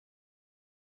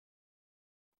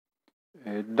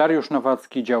Dariusz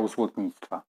Nowacki, Działu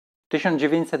Złotnictwa. W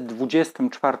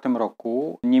 1924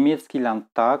 roku niemiecki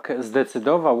Landtag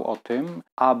zdecydował o tym,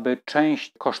 aby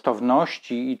część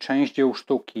kosztowności i część dzieł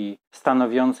sztuki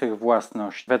stanowiących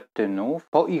własność Wettynów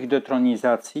po ich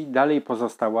detronizacji dalej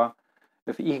pozostała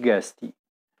w ich gestii.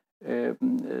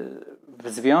 W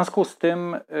związku z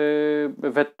tym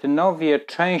Wettynowie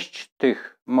część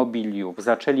tych mobiliów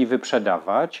zaczęli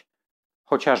wyprzedawać,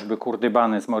 chociażby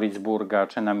kurdybany z Moritzburga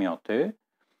czy namioty,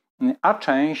 a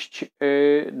część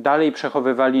dalej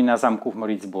przechowywali na zamku w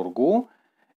Moritzburgu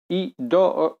i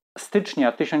do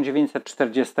stycznia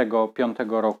 1945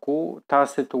 roku ta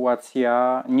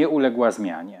sytuacja nie uległa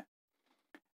zmianie.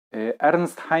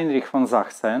 Ernst Heinrich von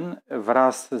Sachsen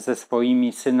wraz ze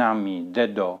swoimi synami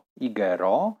Dedo i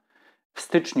Gero w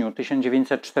styczniu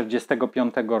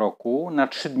 1945 roku, na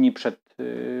 3 dni przed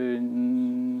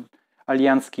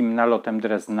alianckim nalotem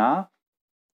Drezna,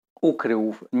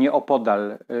 ukrył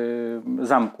nieopodal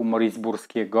zamku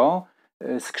moritzburskiego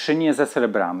skrzynie ze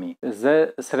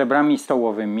srebrami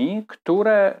stołowymi,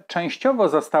 które częściowo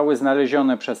zostały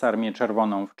znalezione przez Armię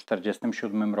Czerwoną w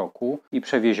 1947 roku i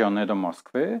przewiezione do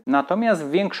Moskwy, natomiast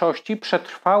w większości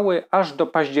przetrwały aż do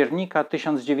października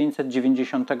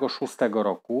 1996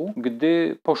 roku,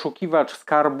 gdy poszukiwacz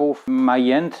skarbów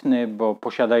majętny, bo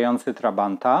posiadający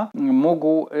trabanta,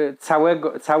 mógł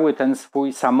cały ten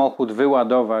swój samochód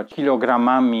wyładować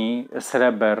kilogramami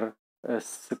sreber,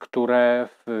 które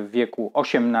w wieku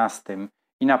XVIII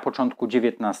i na początku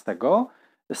XIX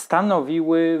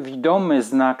stanowiły widomy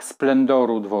znak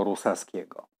splendoru dworu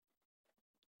saskiego.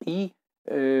 I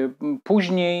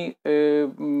później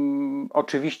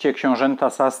oczywiście książęta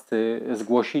sascy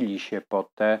zgłosili się po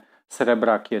te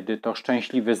srebra, kiedy to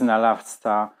szczęśliwy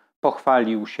znalazca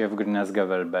pochwalił się w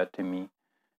Grünesgewölbe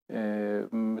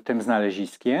tym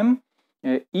znaleziskiem.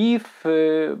 I w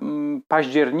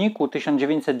październiku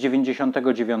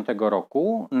 1999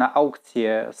 roku na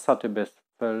aukcję Sotheby's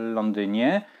w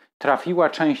Londynie trafiła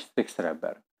część z tych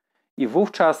sreber. I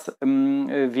wówczas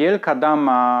wielka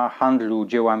dama handlu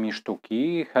dziełami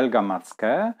sztuki, Helga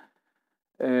Matzke,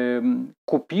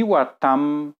 kupiła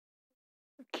tam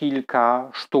kilka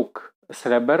sztuk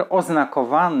sreber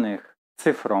oznakowanych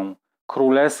cyfrą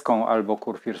królewską albo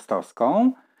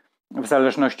kurfürstowską, w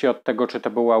zależności od tego, czy to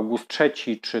był August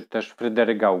III, czy też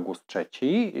Fryderyk August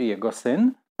III, jego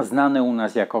syn, znany u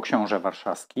nas jako książę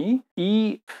warszawski.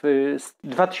 I w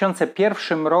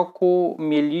 2001 roku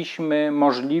mieliśmy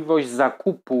możliwość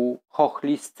zakupu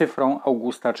chochli z cyfrą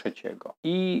Augusta III.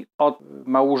 I od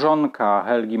małżonka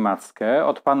Helgi Matzke,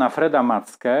 od pana Freda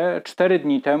Matzke, 4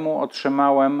 dni temu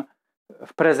otrzymałem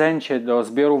w prezencie do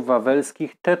zbiorów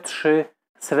wawelskich te 3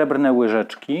 srebrne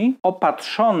łyżeczki,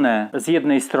 opatrzone z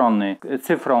jednej strony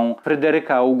cyfrą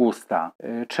Fryderyka Augusta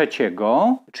III,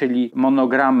 czyli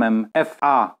monogramem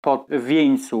FA w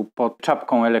wieńcu pod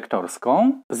czapką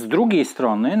elektorską. Z drugiej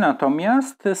strony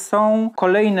natomiast są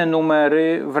kolejne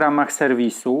numery w ramach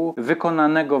serwisu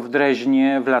wykonanego w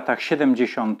Dreźnie w latach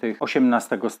 70.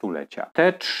 XVIII stulecia.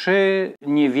 Te 3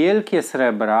 niewielkie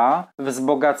srebra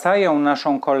wzbogacają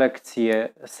naszą kolekcję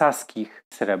saskich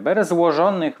sreber,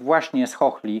 złożonych właśnie z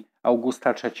chochli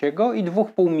Augusta III i 2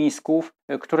 półmisków,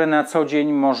 które na co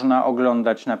dzień można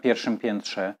oglądać na pierwszym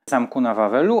piętrze zamku na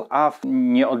Wawelu, a w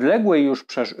nieodległej już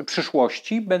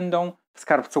przyszłości będą w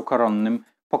skarbcu koronnym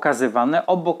pokazywane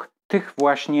obok tych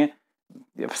właśnie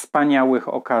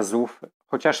wspaniałych okazów,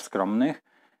 chociaż skromnych,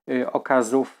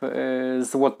 okazów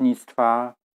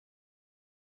złotnictwa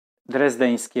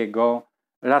drezdeńskiego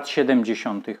lat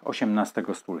 70.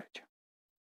 XVIII stulecia.